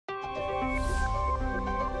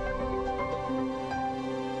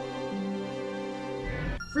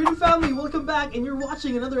Freedom Family, welcome back, and you're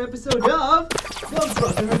watching another episode of the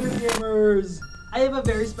Brotherhood of Gamers. I have a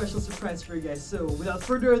very special surprise for you guys, so without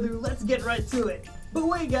further ado, let's get right to it. But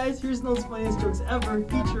wait guys, here's Nold's funniest jokes ever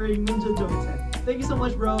featuring Ninja Joe 10. Thank you so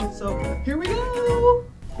much, bro. So, here we go!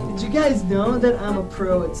 Did you guys know that I'm a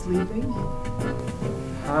pro at sleeping?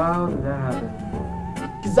 How did that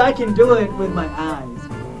happen? Because I can do it with my eyes.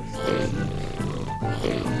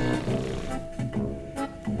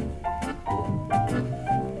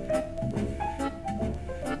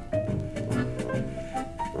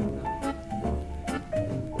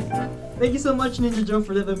 Thank you so much, Ninja Joe,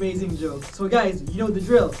 for that amazing joke. So guys, you know the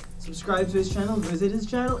drill. Subscribe to his channel, visit his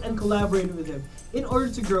channel, and collaborate with him in order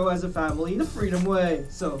to grow as a family in a freedom way.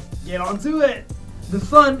 So, get on to it! The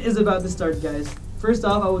fun is about to start, guys. First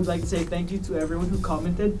off, I would like to say thank you to everyone who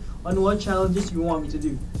commented on what challenges you want me to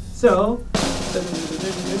do. So,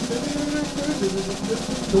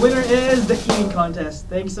 the winner is the eating contest.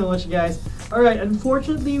 Thank you so much, guys. Alright,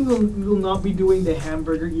 unfortunately, we will not be doing the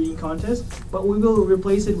hamburger eating contest, but we will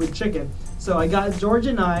replace it with chicken. So I got George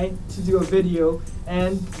and I to do a video,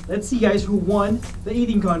 and let's see, guys, who won the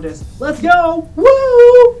eating contest. Let's go!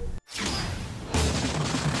 Woo!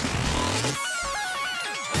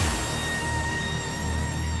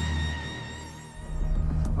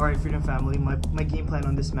 Alright, Freedom Family, my game plan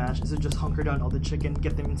on this match is to just hunker down all the chicken,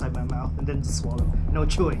 get them inside my mouth, and then swallow. No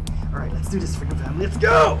chewing. Alright, let's do this, Freedom Family. Let's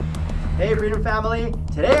go! Hey Freedom Family,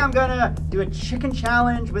 today I'm gonna do a chicken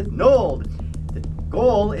challenge with Nold. The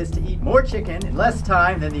goal is to eat more chicken in less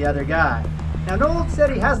time than the other guy. Now Nold said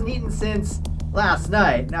he hasn't eaten since last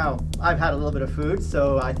night. Now, I've had a little bit of food,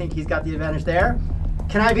 so I think he's got the advantage there.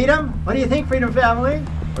 Can I beat him? What do you think, Freedom Family?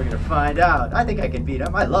 We're gonna find out. I think I can beat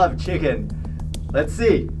him. I love chicken. Let's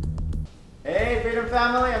see. Hey Freedom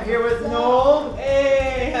Family, I'm here with Nold.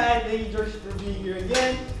 Hey, hi, thank you, George, for being here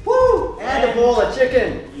again. Woo! And a bowl of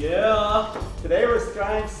chicken. Yeah. Today we're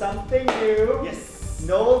trying something new. Yes.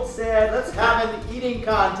 Nold said, let's have an eating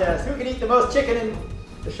contest. Who can eat the most chicken in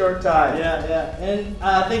a short time? Yeah. And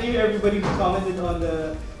thank you everybody who commented on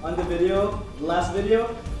the video, the last video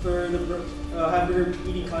for the hamburger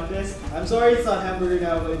eating contest. I'm sorry it's not hamburger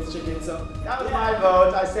now, but it's chicken. So that was my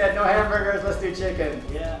vote. I said no hamburgers. Let's do chicken.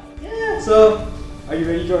 Yeah. So, are you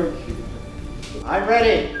ready, George? I'm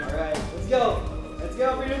ready. All right. Let's go. Let's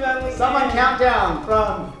go, Freedom Family. Someone count down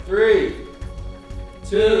from 3,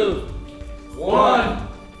 2, 1,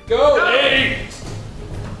 go!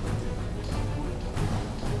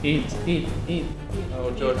 Eat.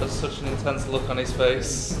 Oh, George has such an intense look on his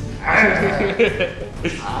face.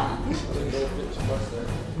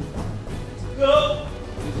 Go!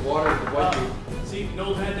 Need water to wet you. See,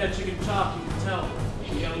 Nold had that chicken chopped, you can tell.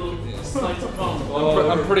 He got a little slice of bone.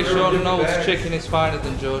 I'm pretty sure Nold's chicken is finer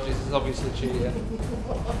than George's. He's obviously cheating.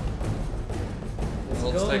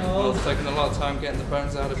 Nold's taking a lot of time getting the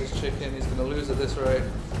bones out of his chicken. He's going to lose at this rate.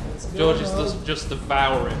 George is just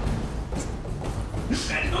devouring.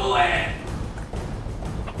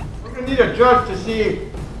 We're going to need a judge to see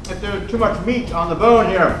if there's too much meat on the bone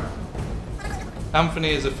here.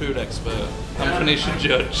 Anthony is a food expert. Anthony should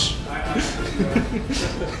judge.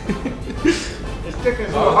 This chicken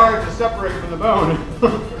is so hard to separate from the bone.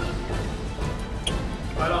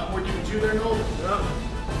 Right off more you can chew there, Nold?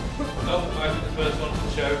 Oh, I'm the first one to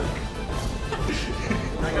choke.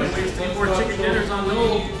 We're not going to waste any more chicken dinners on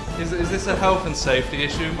Nold. Is this a health and safety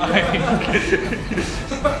issue, Mike?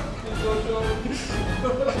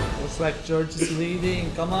 Looks like George is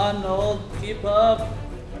leading. Come on, Nold, keep up.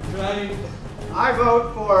 I'm trying. I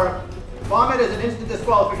vote for vomit as an instant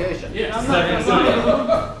disqualification. Yes.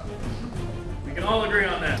 We can all agree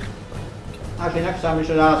on that. Actually, next time we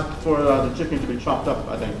should ask for the chicken to be chopped up,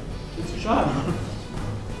 I think. It's a shot.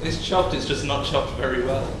 It's chopped, it's just not chopped very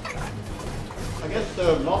well. I guess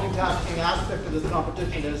the multitasking aspect of this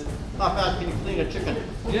competition is how fast can you clean a chicken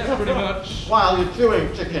Yeah, pretty much. while you're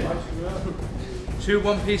chewing chicken. Chew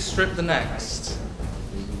one piece, strip the next.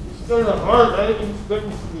 It's hard, I didn't expect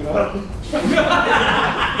you to do that.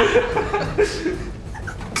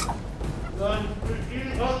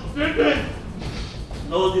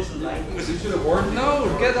 No, this is like. You should have warned. No,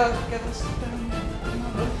 get us down.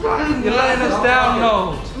 You're letting us down,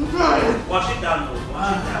 Nold. Wash it down, Nold. Wash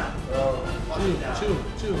it down.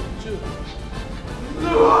 Chew.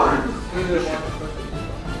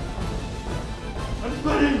 I'm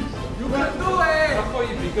sweating. You can do it! I thought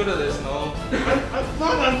you'd be good at this, Nold. I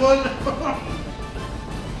thought I would.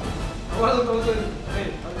 I wasn't. Hey,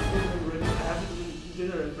 I'm ready. I have to do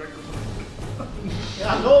dinner and breakfast.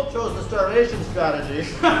 Yeah, Nold chose the starvation strategy.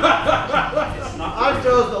 I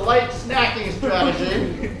chose the light snacking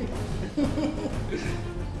strategy.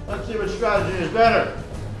 Let's see which strategy is better.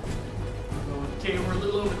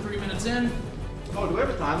 minutes in. Oh, do we have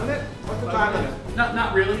a time limit? What's the time limit?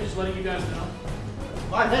 Not really, just letting you guys know.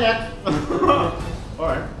 5 minutes.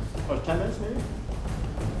 Alright. Oh, 10 minutes maybe?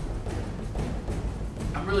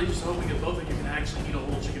 I'm really just hoping that both of you can actually eat a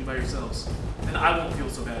whole chicken by yourselves. And I won't feel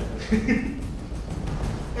so bad.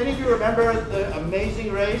 Any of you remember the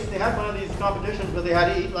Amazing Race? They had one of these competitions where they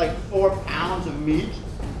had to eat like 4 pounds of meat.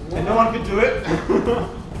 And no one could do it.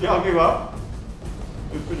 They all gave up.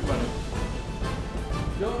 It was pretty funny.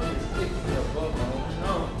 No.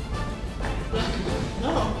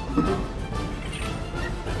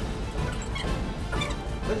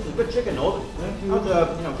 This is good chicken, Nold. That was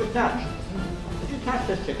a good catch. Did you catch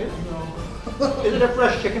this chicken? No. Is it a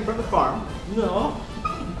fresh chicken from the farm? No.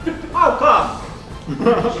 How come?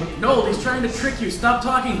 Nold, he's trying to trick you. Stop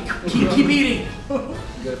talking. Keep eating. You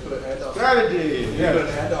gotta put an ad docs. Strategy. You gotta put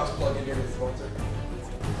an ad docs plug in here to sponsor.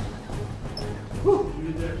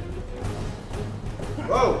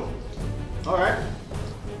 Whoa. All right.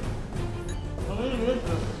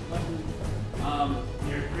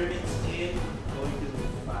 Your ribbon's in, going to the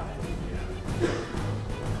 5.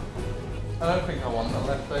 I don't think I want the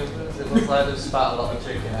leftovers. It looks like they've spat a lot of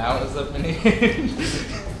chicken out as they've been eaten.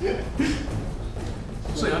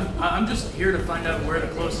 Actually, I'm just here to find out where the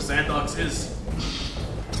closest Andox is.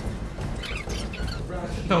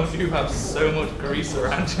 No, you have so much grease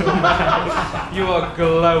around your mouth. You are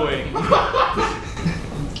glowing.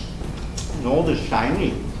 Nold is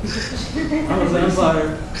shiny. I'm a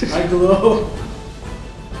vampire. I glow.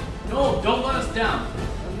 No, don't let us down.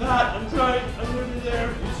 I'm not. I'm trying. I'm gonna be there.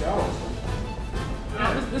 You challenge them.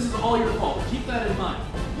 Yeah, this is all your fault. Keep that in mind.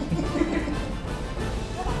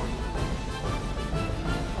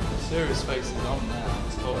 Serious face is on now.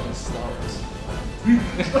 It's talking stories.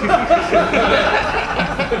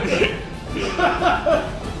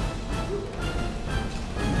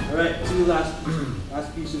 Alright, 2 last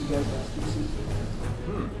pieces, guys. Last pieces.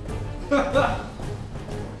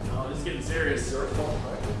 Oh, this is getting serious.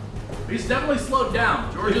 He's definitely slowed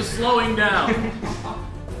down. George is slowing down.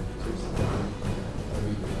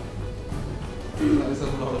 There's a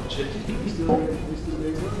lot of chicken.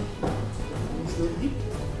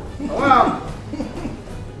 Oh, wow.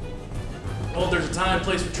 Well, there's a time and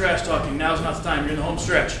place for trash talking. Now's not the time. You're in the home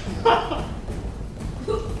stretch.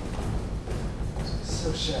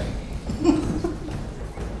 So shiny.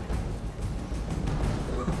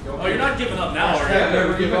 Oh, you're not giving up now, are you?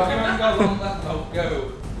 Never give up. Go on that. Oh,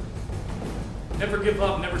 go. Never give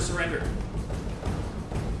up. Never surrender.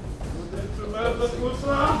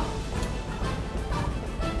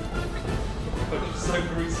 It's so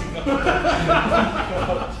greasy now.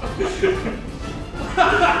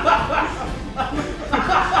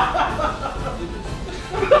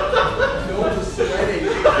 Nold is sweating.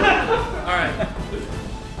 Alright.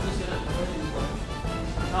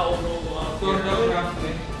 How old Nold will Go around me.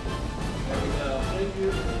 There we go. Thank you.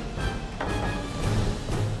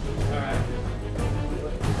 Alright.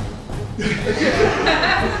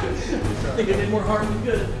 I think it did more harm than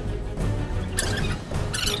good.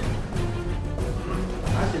 I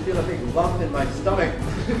actually feel a big lump in my stomach. I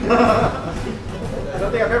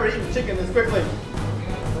don't think I've ever eaten chicken this quickly.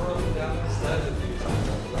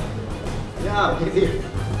 Yeah, maybe.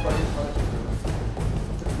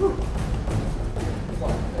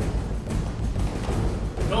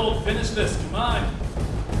 Nold, finish this. Come on.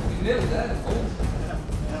 You're nearly there.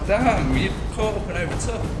 Damn, you caught up and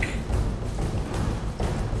overtook.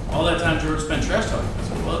 All that time George spent trash talking. That's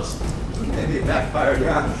what it was. Maybe it backfired,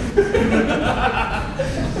 yeah.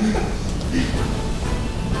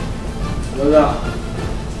 Go down.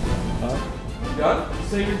 You done? You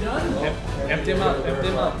say you're done? Empty him out. Empty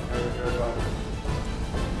him out.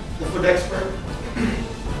 The food expert.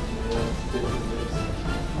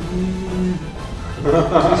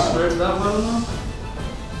 Spread that well now?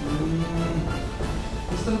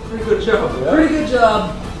 He's done a pretty good job. Yeah? Pretty good job.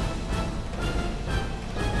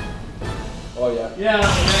 Oh yeah. Yeah.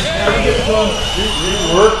 You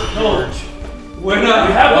worked, George. Winner!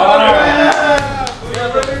 We have a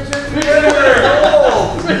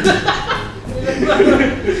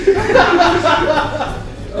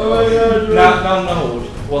Oh my god. Now, Nold,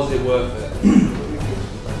 was it worth it?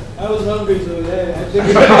 I was hungry, so yeah, I think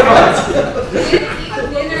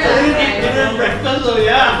dinner, breakfast, so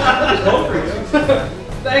yeah.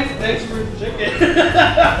 Thanks for the chicken.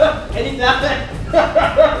 Anytime.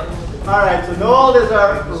 Alright, so Nold is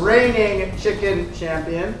our reigning chicken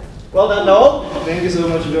champion. Well done, Nold. Thank you so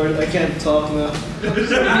much, George. I can't talk now.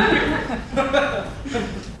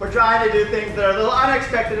 We're trying to do things that are a little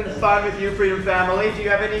unexpected and fun with you, Freedom Family. Do you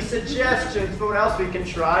have any suggestions for what else we can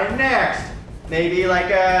try next? Maybe like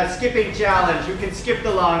a skipping challenge, who can skip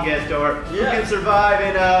the longest, or who can survive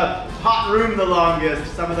in a hot room the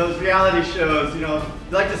longest. Some of those reality shows, you know,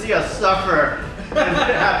 you like to see us suffer and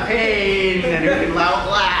have pain, and who can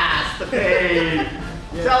outlast the pain.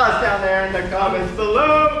 Tell us down there in the comments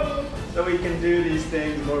below so we can do these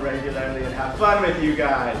things more regularly and have fun with you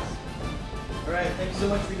guys. Alright, thank you so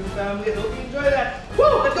much, Freedom Family. I hope you enjoy that.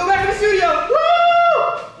 Woo! Let's go back to the studio! Woo!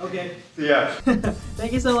 Okay. See ya.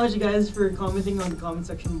 Thank you so much, you guys, for commenting on the comment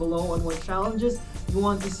section below on what challenges you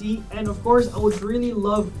want to see. And of course, I would really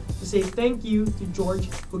love to say thank you to George,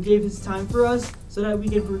 who gave his time for us so that we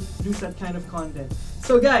can produce that kind of content.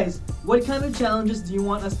 So guys, what kind of challenges do you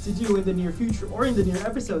want us to do in the near future or in the near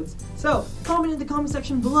episodes? So comment in the comment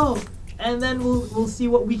section below, and then we'll see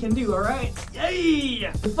what we can do, alright? Yay!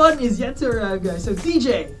 The fun is yet to arrive, guys. So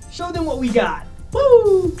DJ, show them what we got.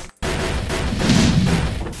 Woo!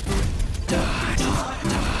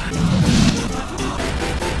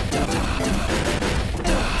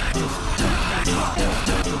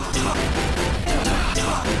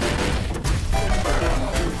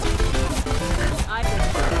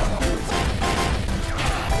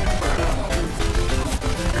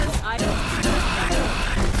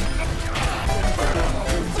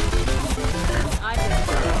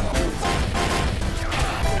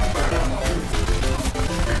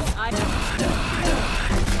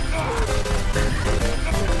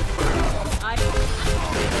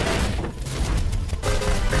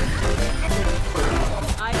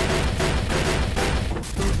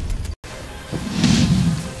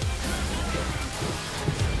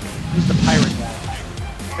 Who's the pirate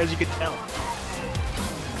guy? As you can tell.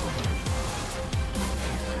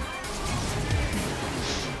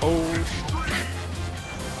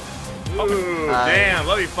 Ooh, damn,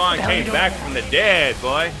 Lovey Fawn came back from the dead,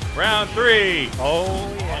 boy. Round 3.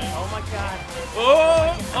 Oh, yeah. Oh, my God.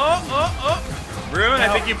 Oh. Rune, I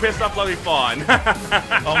think you pissed off Lovey Fawn.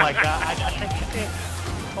 Oh, my God. I think you did.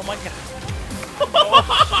 Oh, my God.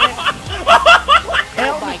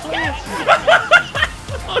 Oh, my God.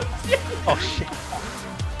 Oh, shit.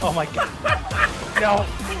 Oh, my God. No.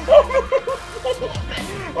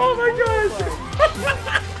 Oh, my gosh.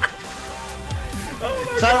 Oh, my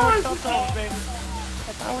gosh.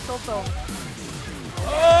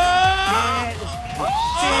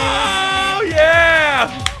 Oh, yeah.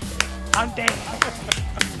 I'm dead.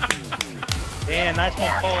 Damn, nice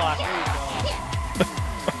one, Pollock.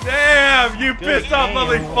 Damn, you pissed off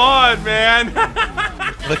Lovely Fawn, man.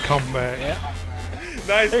 The comeback. Yeah.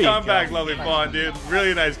 Nice comeback, Lovely Fawn, dude.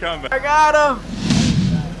 Really nice comeback. I got him.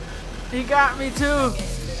 He got me too.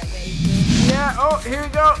 Yeah. Oh, here we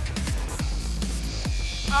go.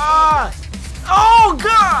 Ah. Oh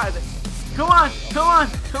God. Come on. Come on.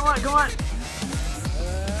 Come on. Come on.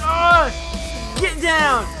 Ah. Get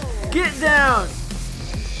down. Get down.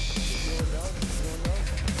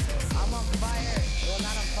 I'm on fire. Well,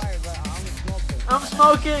 not on fire, but I'm smoking. I'm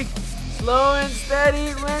smoking. Slow and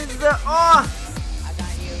steady wins the. Oh. I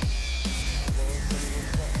got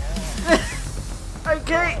you.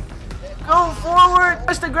 Okay. Go forward.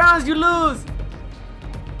 Touch the ground as you lose.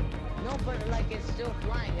 No, but like it's still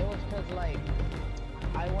flying. It was because like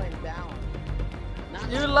I went down. Not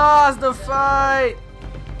You like lost the fight.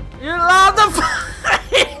 You lost the fight.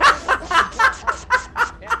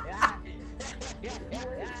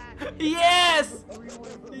 Yes.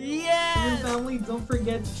 Yes. Family, don't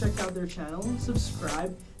forget to check out their channel,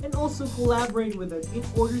 subscribe, and also collaborate with them in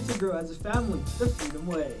order to grow as a family the Freedom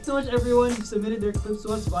Way. Thanks so much everyone who submitted their clips to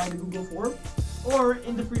us via the Google form or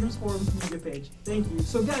in the Freedom's Forums media page. Thank you.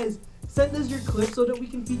 So guys, send us your clips so that we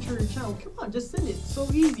can feature your channel. Come on, just send it. So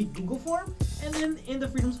easy. Google form and then in the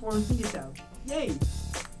Freedom's Forums media tab. Yay!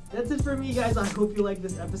 That's it for me, guys. I hope you like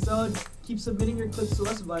this episode. Keep submitting your clips to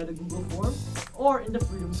us via the Google form or in the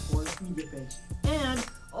Freedom's Forums media page. And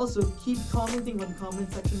also, keep commenting on the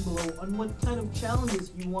comment section below on what kind of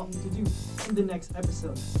challenges you want me to do in the next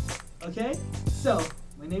episode. Okay? So,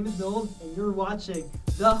 my name is Nold, and you're watching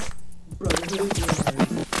the Brotherhood of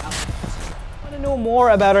Gamers. Want to know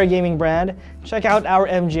more about our gaming brand? Check out our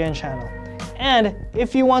MGN channel. And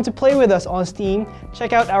if you want to play with us on Steam,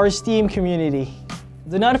 check out our Steam community.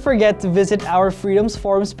 Do not forget to visit our Freedom's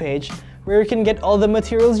Forums page, where you can get all the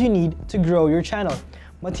materials you need to grow your channel.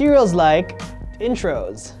 Materials like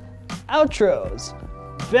intros, outros,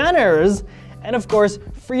 banners, and of course,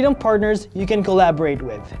 Freedom partners you can collaborate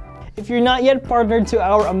with. If you're not yet partnered to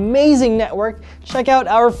our amazing network, check out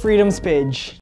our Freedoms page.